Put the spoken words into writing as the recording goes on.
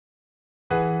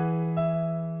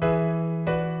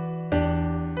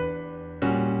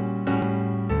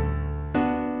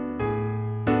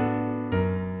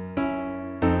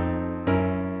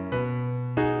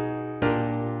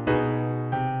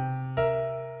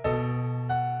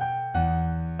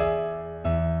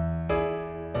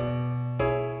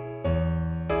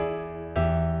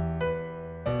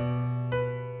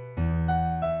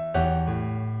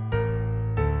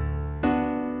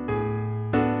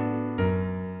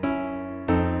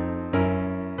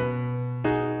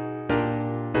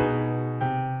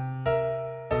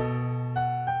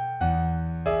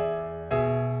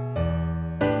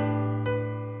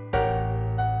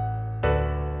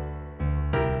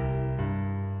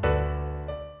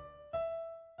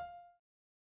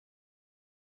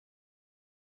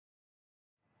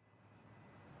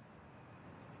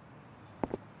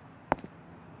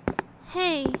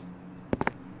Hey,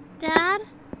 Dad?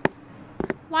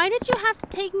 Why did you have to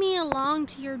take me along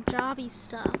to your jobby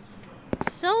stuff?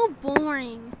 So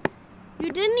boring.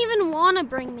 You didn't even want to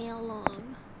bring me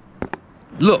along.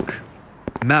 Look,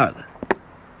 Maralin.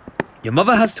 Your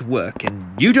mother has to work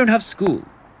and you don't have school.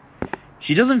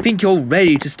 She doesn't think you're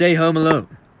ready to stay home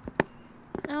alone.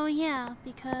 Oh yeah,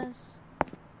 because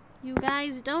you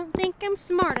guys don't think I'm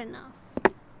smart enough.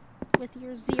 With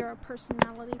your 0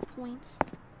 personality points.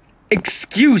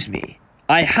 Excuse me.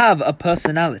 I have a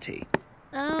personality.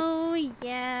 Oh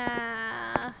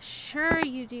yeah. Sure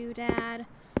you do, Dad.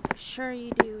 Sure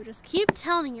you do. Just keep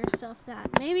telling yourself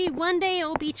that. Maybe one day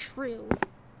it'll be true.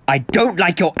 I don't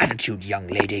like your attitude, young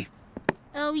lady.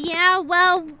 Oh yeah,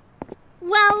 well,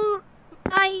 you're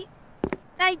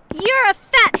a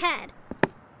fathead.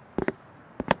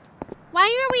 Why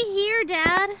are we here,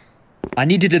 Dad? I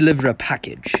need to deliver a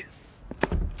package.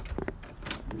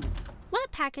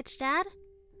 What package, Dad?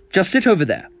 Just sit over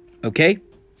there, okay?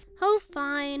 Oh,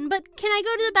 fine. But can I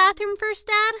go to the bathroom first,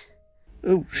 Dad?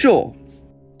 Oh, sure.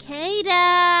 Okay,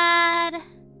 Dad.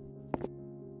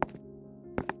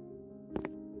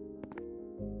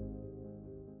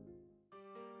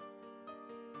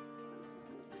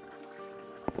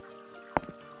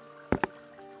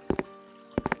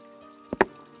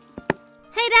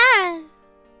 Hey, Dad!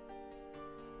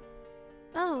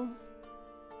 Oh.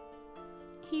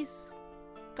 He's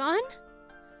gone?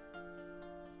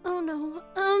 Oh no.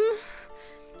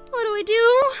 What do I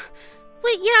do?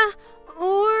 Wait, yeah.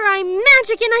 Or I'm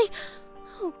magic and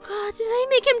oh God, did I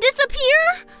make him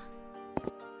disappear?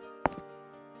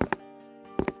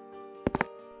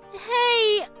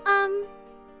 Hey,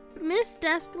 Miss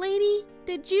Desk Lady,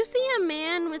 did you see a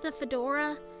man with a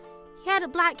fedora? He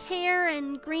had black hair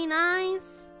and green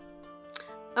eyes.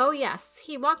 Oh yes,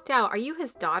 he walked out. Are you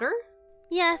his daughter?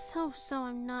 Yes, oh, so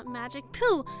I'm not magic.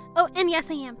 Pooh! Oh, and yes,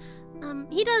 I am.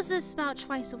 He does this about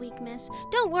twice a week, miss.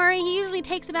 Don't worry, he usually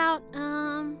takes about,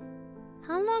 how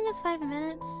long is 5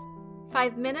 minutes?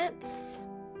 5 minutes?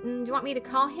 Do you want me to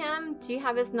call him? Do you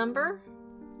have his number?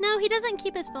 No, he doesn't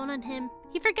keep his phone on him.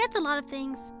 He forgets a lot of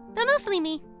things, but mostly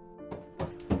me.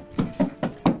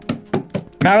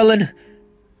 Maralin,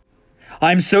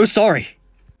 I'm so sorry.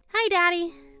 Hi,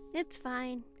 Daddy. It's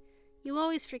fine. You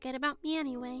always forget about me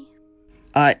anyway.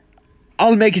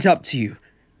 I'll make it up to you.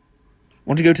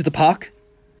 Want to go to the park?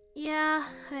 Yeah,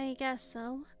 I guess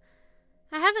so.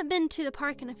 I haven't been to the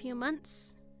park in a few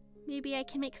months. Maybe I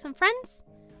can make some friends?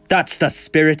 That's the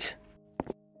spirit.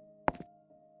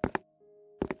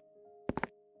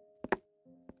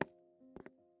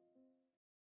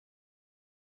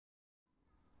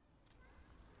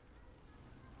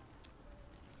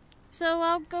 So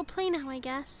I'll go play now, I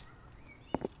guess.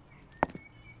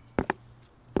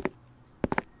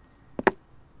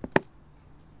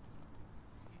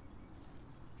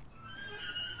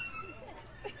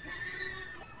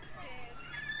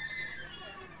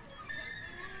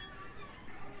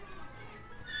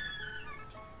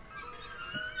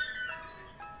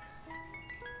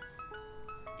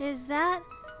 Is that...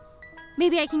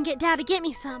 Maybe I can get Dad to get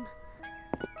me some.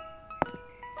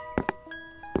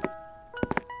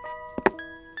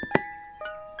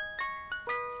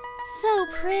 So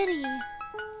pretty.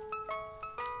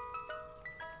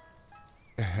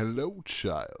 Hello,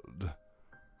 child.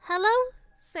 Hello,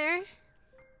 sir.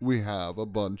 We have a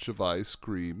bunch of ice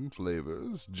cream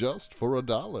flavors just for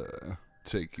 $1.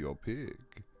 Take your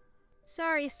pick.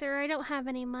 Sorry, sir, I don't have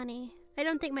any money. I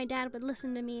don't think my dad would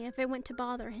listen to me if I went to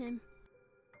bother him.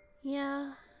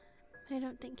 Yeah, I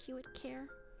don't think he would care.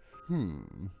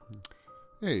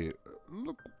 Hey,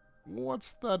 look,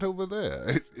 what's that over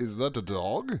there? Is that a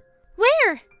dog?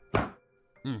 Where?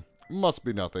 Must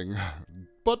be nothing.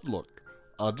 But look,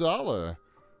 $1.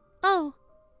 Oh.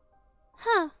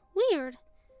 Huh, weird.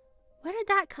 Where did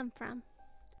that come from?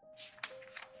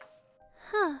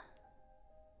 Huh.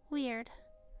 Weird.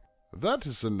 That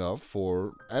is enough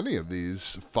for any of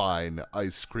these fine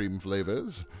ice cream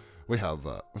flavors. We have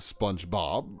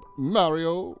SpongeBob,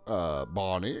 Mario,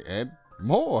 Barney, and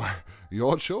more.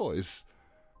 Your choice.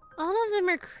 All of them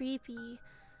are creepy.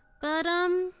 But,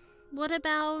 what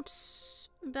about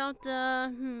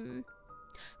the,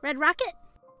 Red Rocket?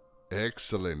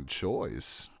 Excellent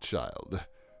choice, child.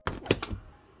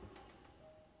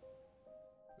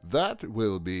 That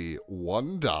will be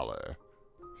 $1.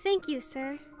 Thank you,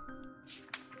 sir.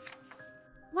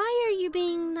 Why are you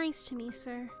being nice to me,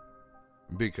 sir?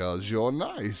 Because you're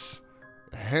nice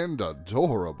and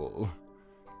adorable.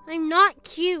 I'm not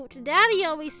cute. Daddy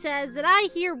always says that I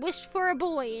here wished for a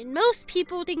boy, and most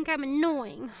people think I'm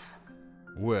annoying.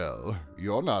 Well,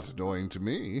 you're not annoying to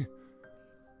me.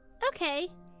 Okay.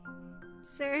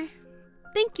 sir.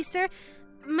 Thank you, sir.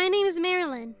 My name is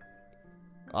Maralin.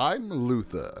 I'm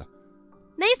Luther.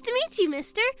 Nice to meet you,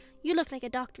 mister. You look like a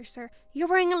doctor, sir. You're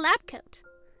wearing a lab coat.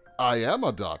 I am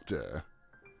a doctor.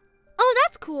 Oh,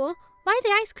 that's cool. Why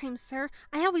the ice cream, sir?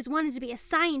 I always wanted to be a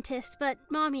scientist, but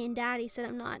Mommy and Daddy said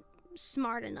I'm not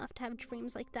smart enough to have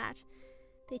dreams like that.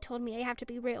 They told me I have to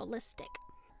be realistic.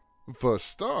 For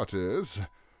starters,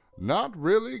 not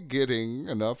really getting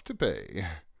enough to pay.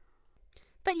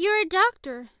 But you're a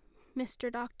doctor,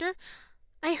 Mr. Doctor.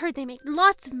 I heard they make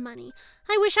lots of money.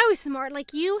 I wish I was smart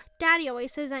like you. Daddy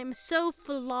always says I'm so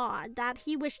flawed that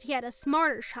he wished he had a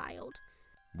smarter child.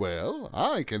 Well,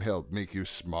 I can help make you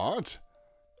smart.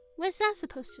 What's that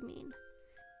supposed to mean?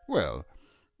 Well,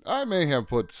 I may have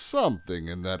put something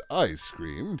in that ice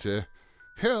cream to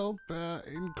help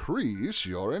increase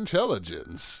your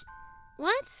intelligence.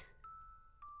 What?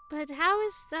 But how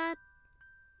is that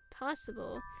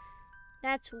possible?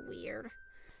 That's weird.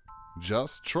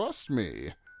 Just trust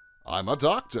me. I'm a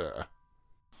doctor.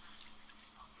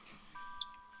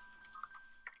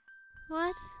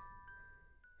 What?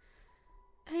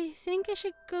 I think I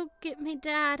should go get my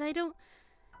dad. I don't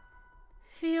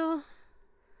feel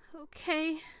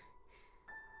okay.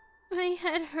 My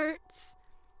head hurts.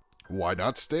 Why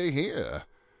not stay here?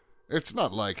 It's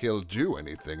not like he'll do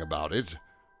anything about it.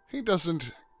 He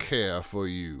doesn't care for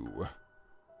you.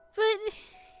 But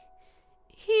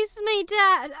he's my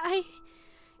dad. I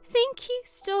think he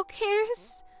still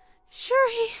cares. Sure,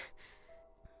 he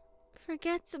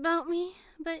forgets about me,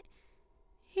 but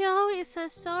he always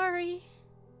says sorry.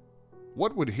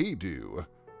 What would he do?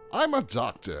 I'm a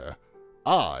doctor.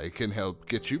 I can help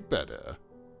get you better.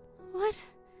 What?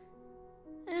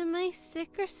 Am I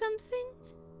sick or something?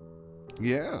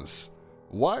 Yes.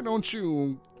 Why don't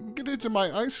you get into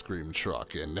my ice cream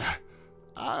truck and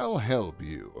I'll help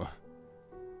you.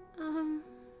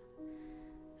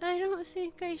 I don't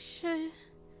think I should.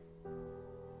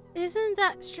 Isn't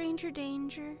that stranger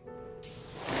danger?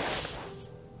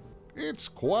 It's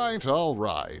quite all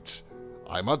right.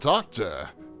 I'm a doctor,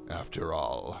 after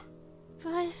all.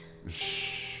 But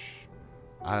Shh.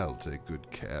 I'll take good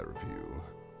care of you.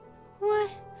 what?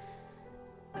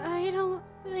 I don't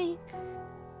think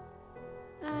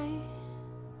I...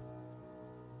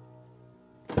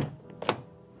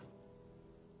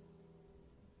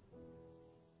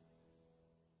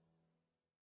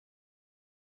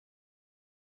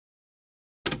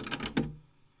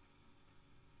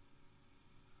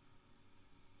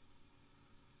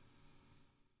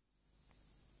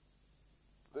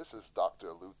 This is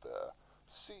Dr. Luther,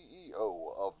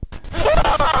 CEO of...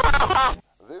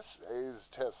 This is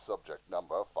test subject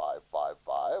number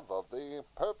 555 of the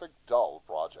Perfect Doll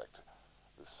Project.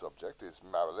 This subject is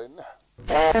Maralin.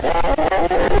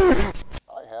 I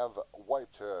have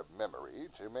wiped her memory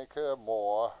to make her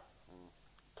more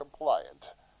compliant.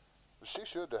 She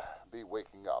should be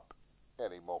waking up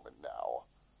any moment now.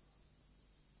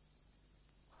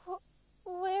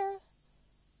 Where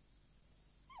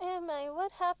am I?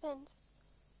 What happened?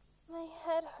 My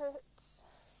head hurts.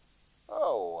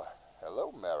 Oh,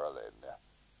 hello, Maralin.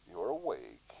 You're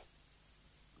awake.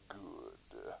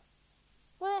 Good.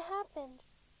 What happened?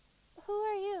 Who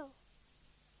are you?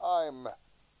 I'm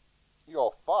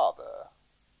your father.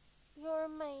 You're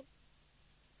my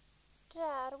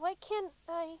dad. Why can't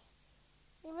I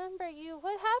remember you?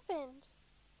 What happened?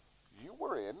 You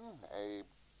were in a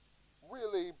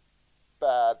really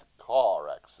bad car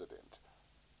accident.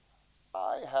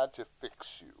 I had to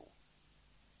fix you.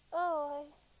 Oh, I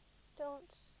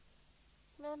don't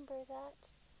remember that.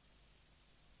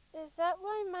 Is that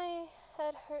why my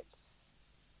head hurts,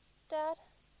 Dad?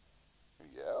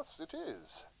 Yes, it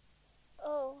is.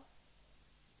 Oh.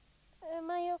 Am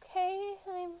I okay?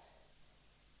 I'm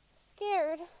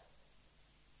scared.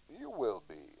 You will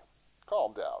be.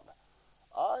 Calm down.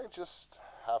 I just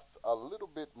have a little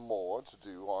bit more to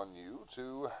do on you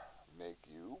to make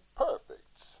you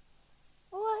perfect.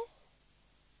 What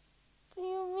do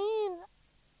you mean?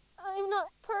 I'm not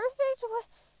perfect? What?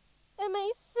 Am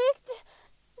I sick?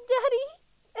 Daddy,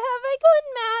 have I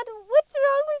gone mad? What's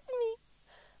wrong with me?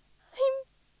 I'm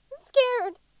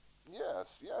scared.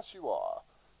 Yes, you are.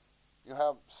 You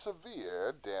have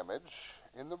severe damage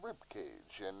in the rib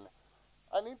cage, and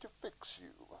I need to fix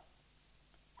you.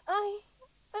 I'm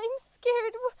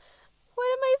scared. What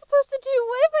am I supposed to do?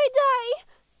 What if I die?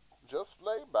 Just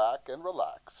lay back and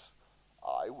relax.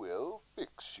 I will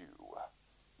fix you.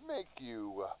 Make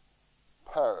you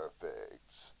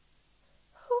perfect.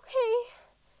 Okay.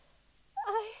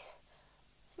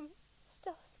 I'm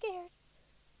still scared.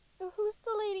 Who's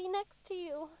the lady next to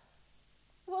you?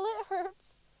 Well, it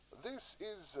hurts. This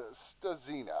is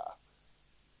Stazina.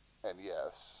 And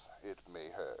yes, it may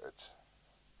hurt.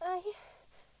 I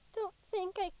don't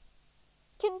think I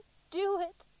can do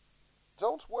it.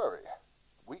 Don't worry.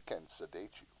 We can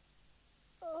sedate you.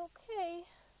 Okay.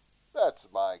 That's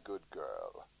my good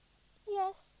girl.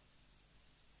 Yes,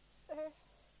 sir.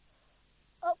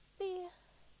 I'll be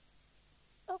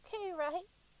okay, right?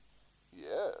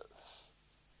 Yes.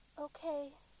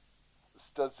 Okay.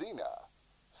 Stazina,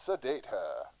 sedate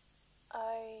her.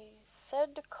 I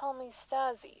said to call me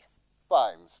Stazi.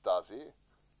 Fine, Stazi.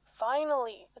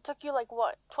 Finally! It took you like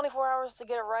what, 24 hours to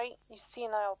get it right, you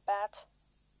senile bat?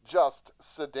 Just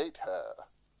sedate her.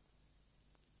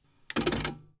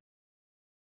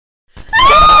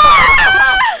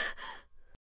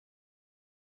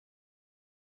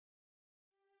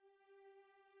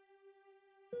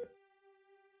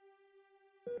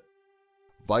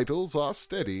 Vitals are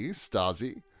steady,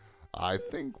 Stazi. I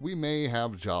think we may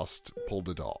have just pulled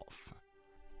it off.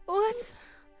 What's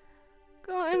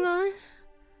going on?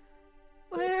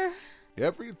 Where?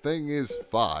 Everything is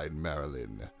fine,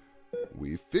 Maralin.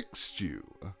 We fixed you.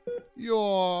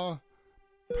 You're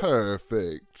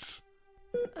perfect.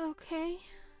 Okay.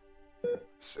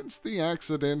 Since the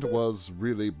accident was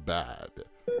really bad,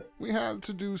 we had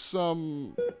to do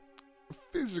some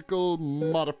physical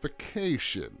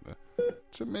modification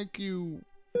to make you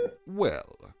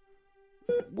well.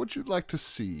 Would you like to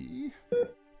see?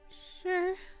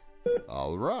 Sure.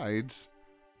 All right.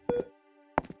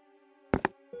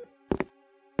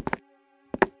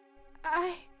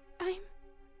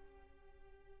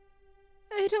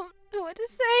 I don't know what to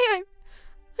say.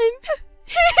 I'm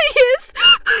hideous.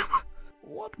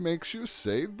 What makes you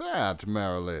say that,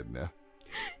 Maralin?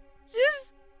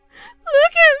 Just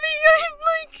look at me. I'm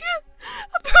like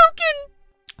a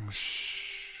broken.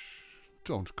 Shh.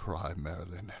 Don't cry,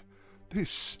 Maralin.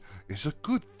 This is a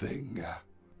good thing.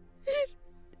 It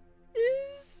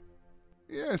is.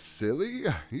 Yes, silly.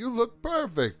 You look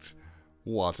perfect.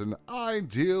 What an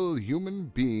ideal human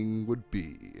being would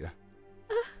be.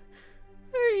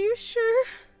 Are you sure?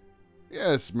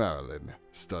 Yes, Maralin.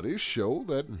 Studies show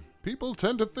that people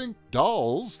tend to think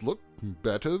dolls look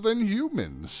better than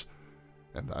humans.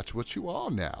 And that's what you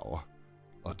are now.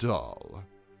 A doll.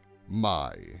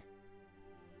 My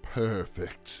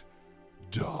perfect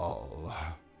doll.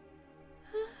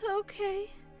 Okay.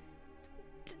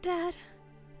 Dad.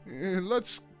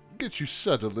 Let's get you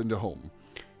settled into home.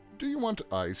 Do you want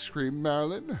ice cream,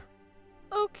 Maralin?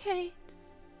 Okay,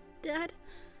 Dad.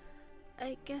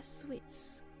 I guess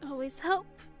sweets always help.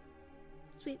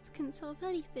 Sweets can solve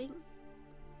anything.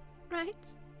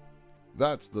 Right?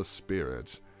 That's the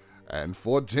spirit. And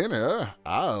for dinner,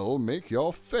 I'll make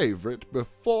your favorite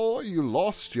before you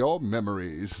lost your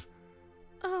memories.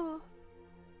 Oh.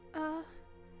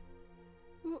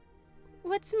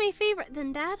 What's my favorite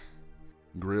then, Dad?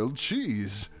 Grilled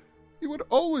cheese. You would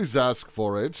always ask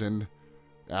for it, and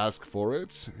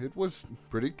it was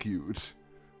pretty cute.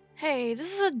 Hey,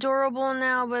 this is adorable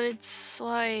now, but it's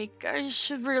like, I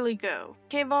should really go.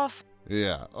 Okay, boss?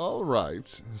 Yeah, all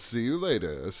right. See you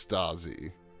later,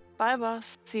 Stazi. Bye,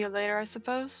 boss. See you later, I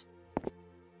suppose.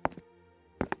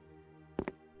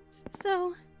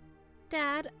 So,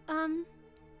 Dad,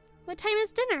 what time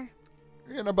is dinner?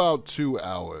 In about 2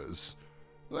 hours.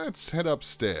 Let's head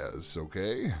upstairs,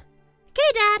 okay?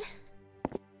 Okay, Dad.